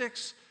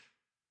 characteristics,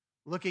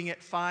 looking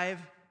at 5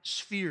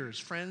 spheres: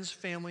 friends,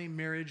 family,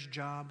 marriage,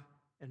 job,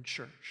 and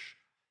church.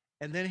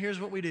 And then here's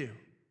what we do.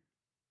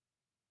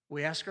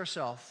 We ask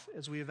ourselves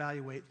as we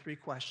evaluate 3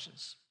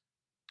 questions.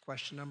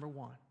 Question number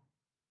 1,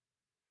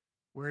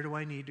 where do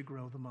I need to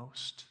grow the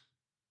most?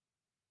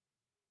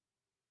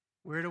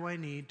 Where do I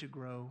need to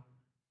grow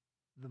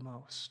the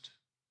most?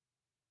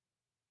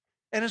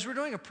 And as we're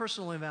doing a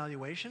personal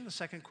evaluation, the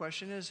second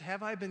question is,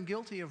 have I been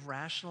guilty of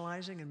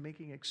rationalizing and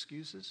making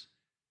excuses?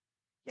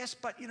 Yes,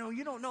 but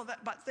you don't know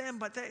that, but them,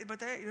 but they,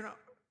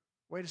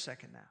 Wait a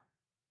second now.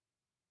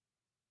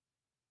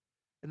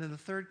 And then the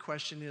third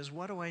question is,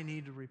 what do I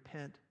need to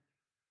repent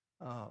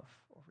of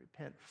or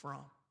repent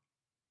from?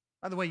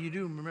 By the way, you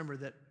do remember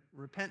that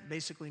repent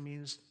basically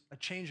means a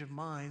change of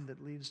mind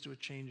that leads to a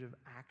change of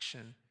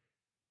action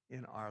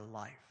in our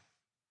life.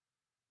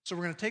 So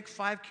we're going to take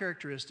 5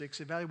 characteristics,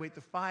 evaluate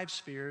the 5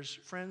 spheres: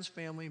 friends,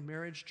 family,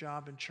 marriage,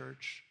 job, and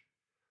church.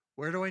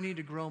 Where do I need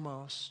to grow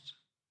most?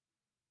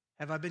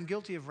 Have I been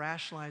guilty of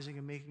rationalizing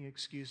and making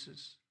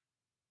excuses?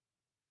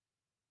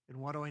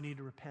 And what do I need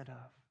to repent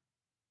of?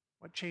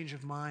 What change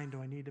of mind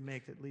do I need to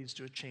make that leads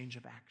to a change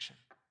of action?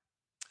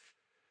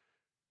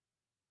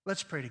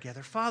 Let's pray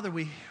together. Father,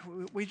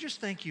 we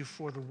just thank you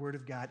for the Word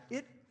of God.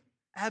 It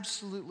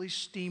absolutely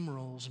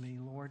steamrolls me,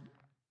 Lord.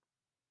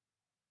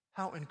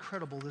 How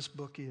incredible this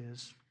book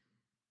is,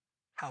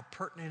 how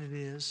pertinent it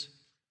is,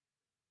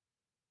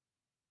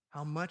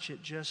 how much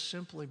it just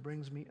simply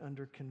brings me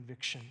under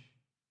conviction.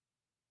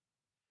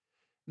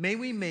 May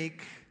we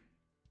make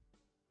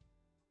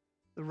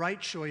the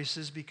right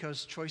choices,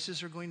 because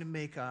choices are going to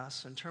make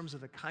us in terms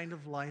of the kind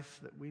of life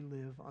that we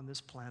live on this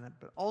planet.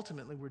 But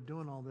ultimately, we're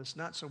doing all this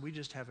not so we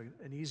just have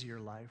an easier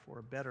life or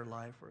a better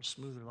life or a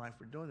smoother life.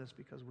 We're doing this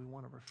because we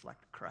want to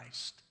reflect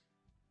Christ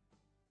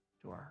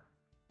to our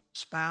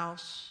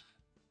spouse,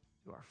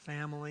 to our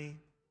family,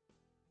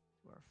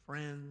 to our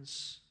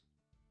friends,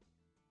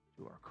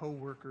 to our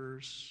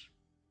co-workers,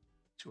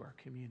 to our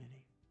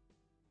community.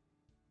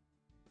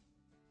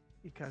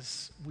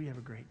 Because we have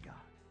a great God.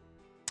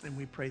 And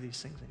we pray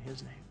these things in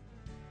His name.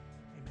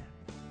 Amen.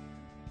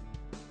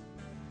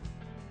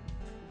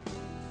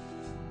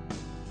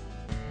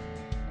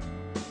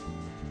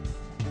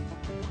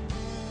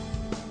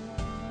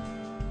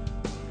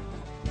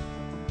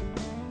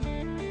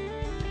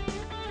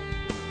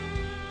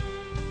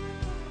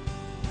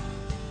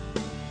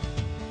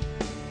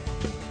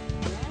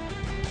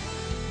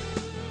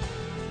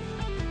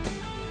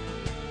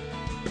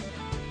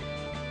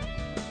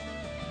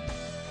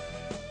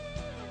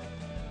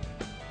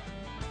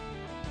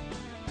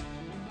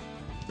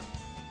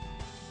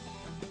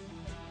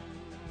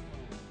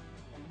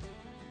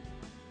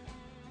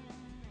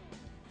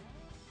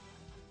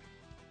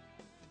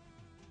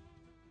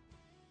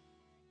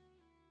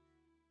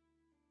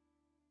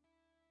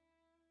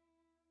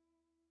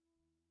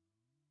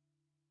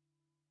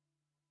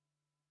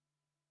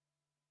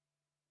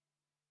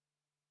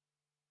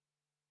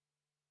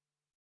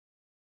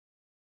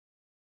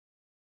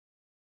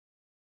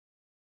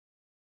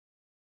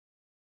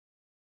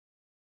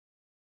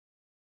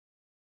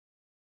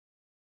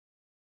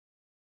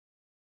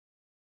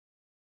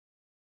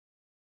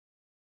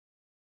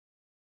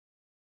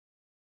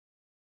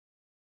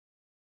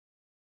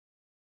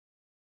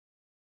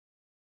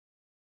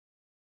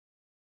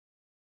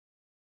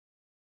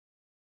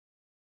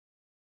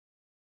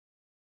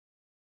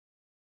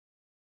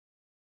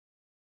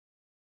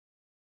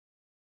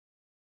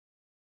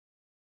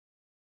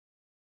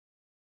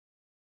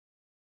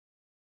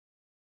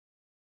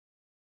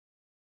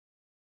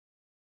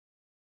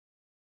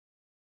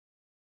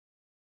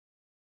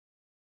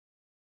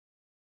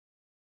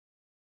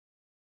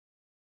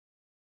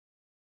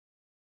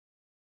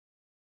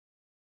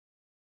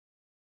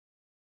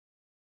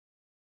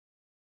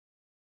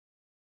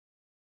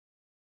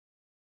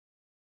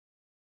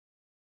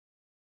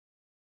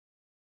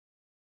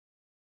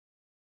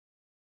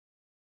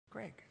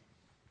 Greg.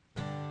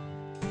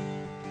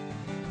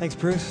 Thanks,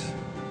 Bruce.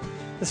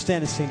 Let's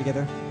stand and sing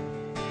together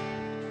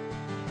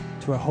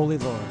to our holy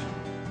Lord.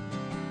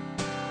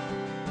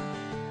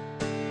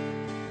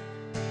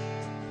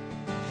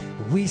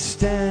 We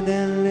stand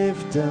and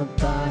lift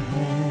up our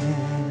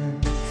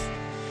hands,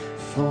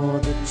 for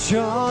the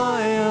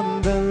joy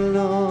of the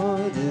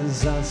Lord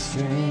is our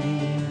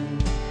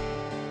strength.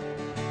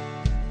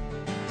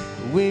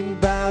 We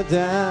bow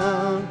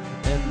down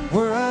and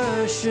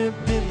worship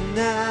Him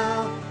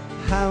now.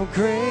 How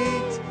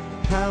great,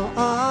 how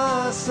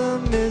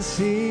awesome is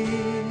He.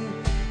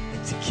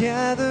 And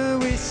together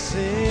we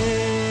sing.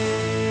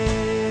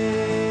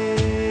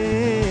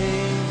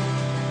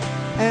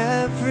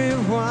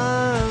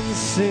 Everyone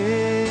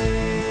sing.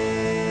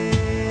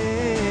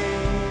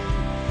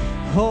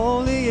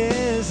 Holy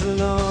is the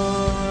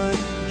Lord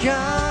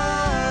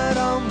God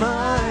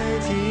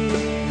Almighty.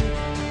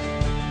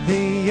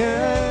 The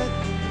earth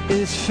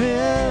is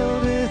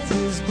filled with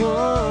His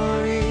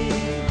glory.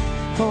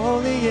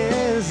 Holy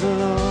is the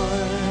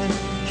Lord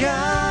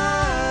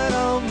God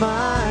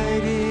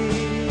Almighty.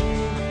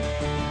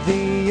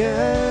 The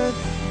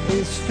earth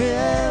is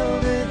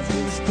filled with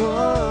His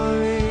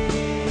glory.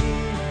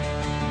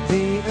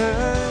 The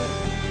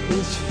earth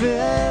is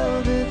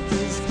filled with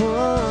His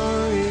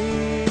glory.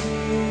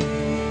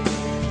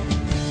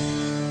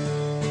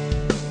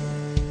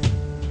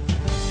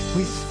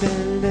 We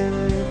stand and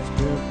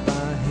lift up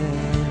our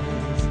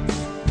hands,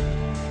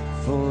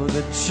 for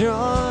the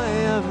joy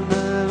of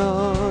the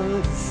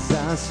Lord is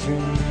our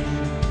strength.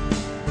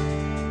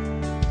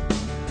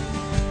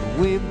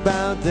 We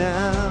bow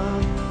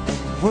down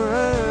and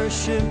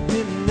worship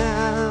Him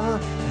now.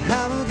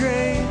 How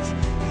great,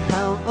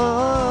 how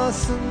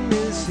awesome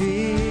is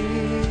He.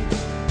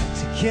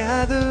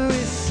 Together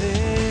we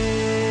sing.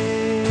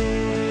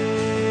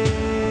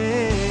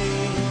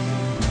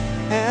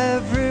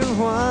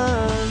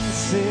 Everyone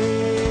sing.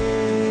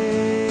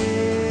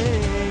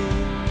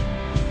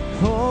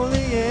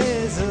 Holy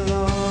is the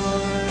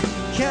Lord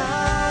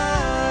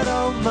God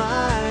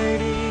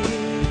Almighty.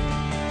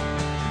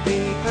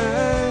 The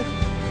earth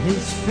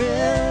is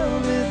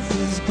filled with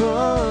His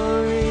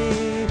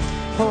glory.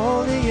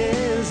 Holy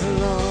is the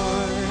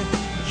Lord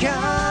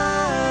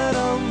God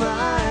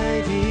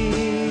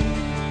Almighty.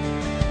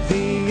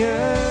 The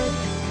earth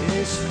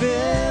is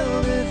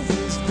filled with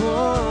His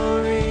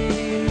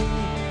glory.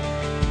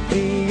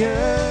 The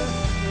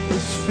earth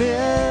is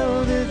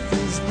filled with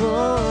His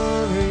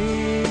glory.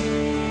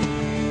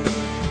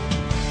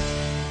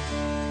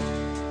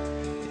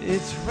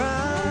 It's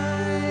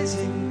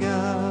rising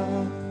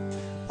up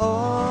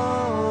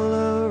all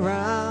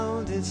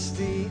around. It's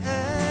the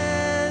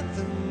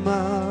anthem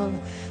of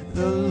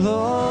the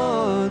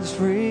Lord's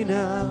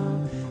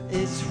renown.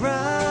 It's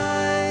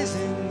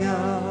rising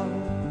up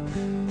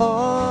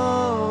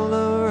all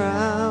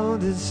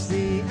around. It's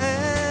the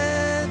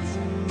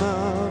anthem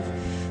of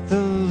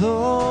the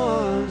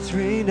Lord's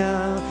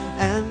renown.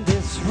 And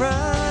it's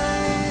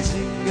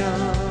rising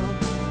up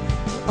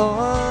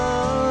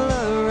all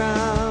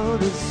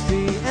around. It's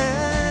the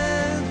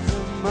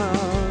anthem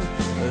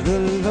of the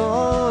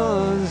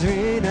Lord's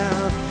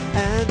renown.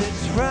 And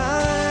it's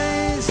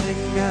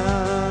rising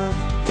up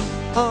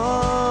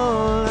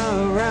all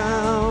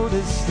around.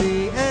 It's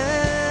the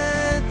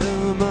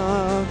anthem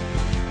of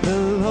the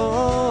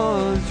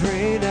Lord's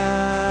renown.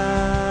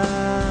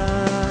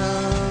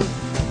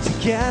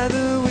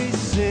 Together we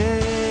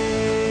sing.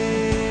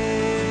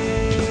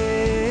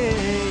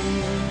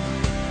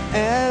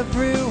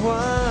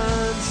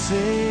 Everyone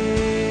sing.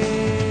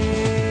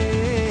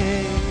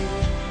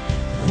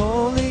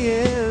 Holy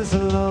is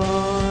the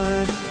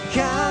Lord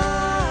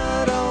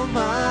God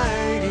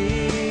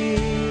Almighty.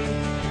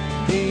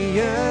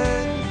 The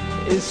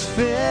earth is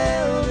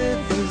filled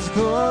with His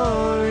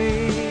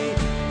glory.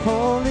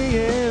 Holy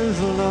is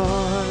the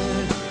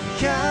Lord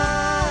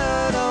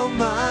God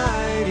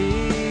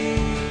Almighty.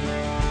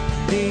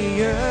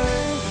 The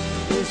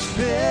earth is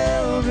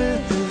filled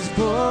with His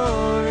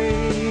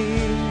glory.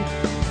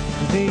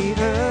 The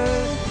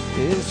earth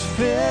is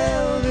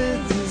filled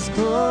with His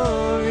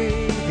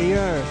glory.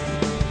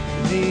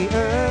 The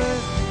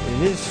earth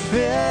is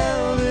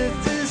filled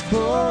with His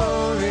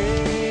glory.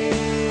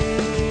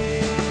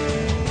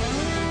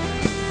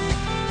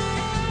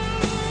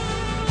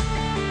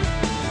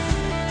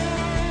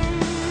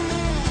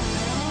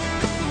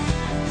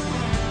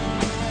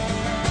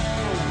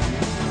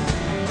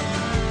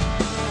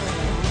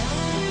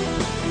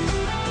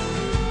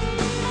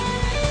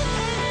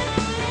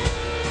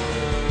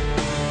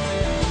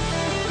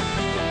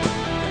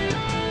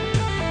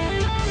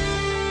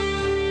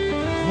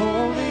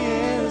 Holy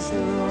is the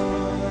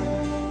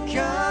Lord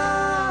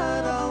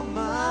God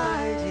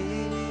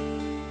Almighty.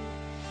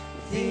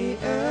 The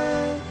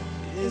earth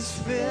is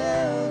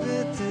filled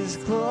with His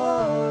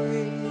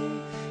glory.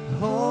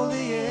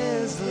 Holy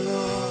is the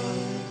Lord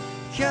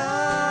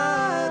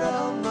God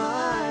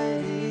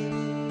Almighty.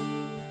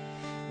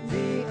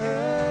 The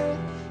earth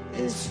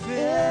is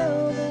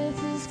filled with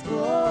His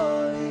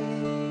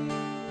glory.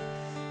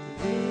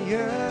 The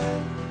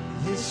earth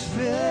is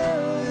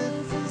filled with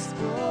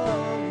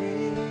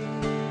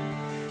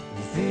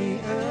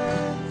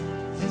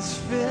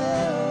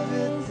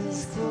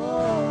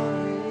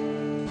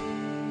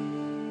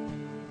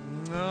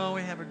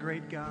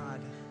great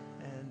God.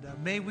 And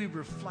may we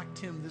reflect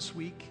him this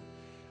week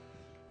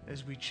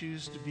as we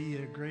choose to be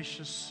a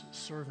gracious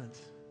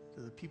servant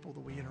to the people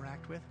that we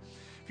interact with.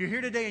 If you're here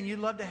today and you'd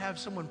love to have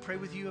someone pray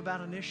with you about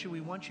an issue, we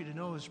want you to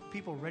know there's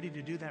people ready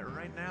to do that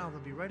right now.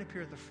 They'll be right up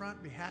here at the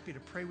front, be happy to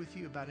pray with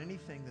you about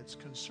anything that's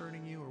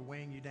concerning you or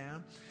weighing you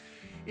down.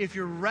 If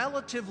you're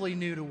relatively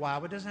new to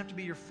Wildwood, it doesn't have to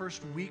be your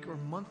first week or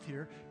month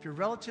here. If you're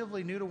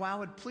relatively new to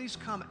Wildwood, please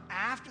come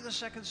after the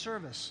second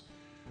service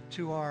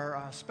to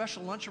our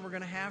special luncheon we're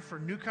going to have for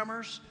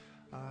newcomers.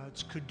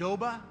 It's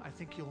Qdoba. I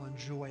think you'll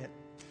enjoy it.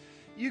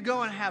 You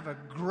go and have a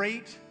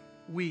great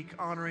week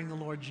honoring the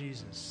Lord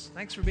Jesus.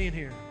 Thanks for being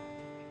here.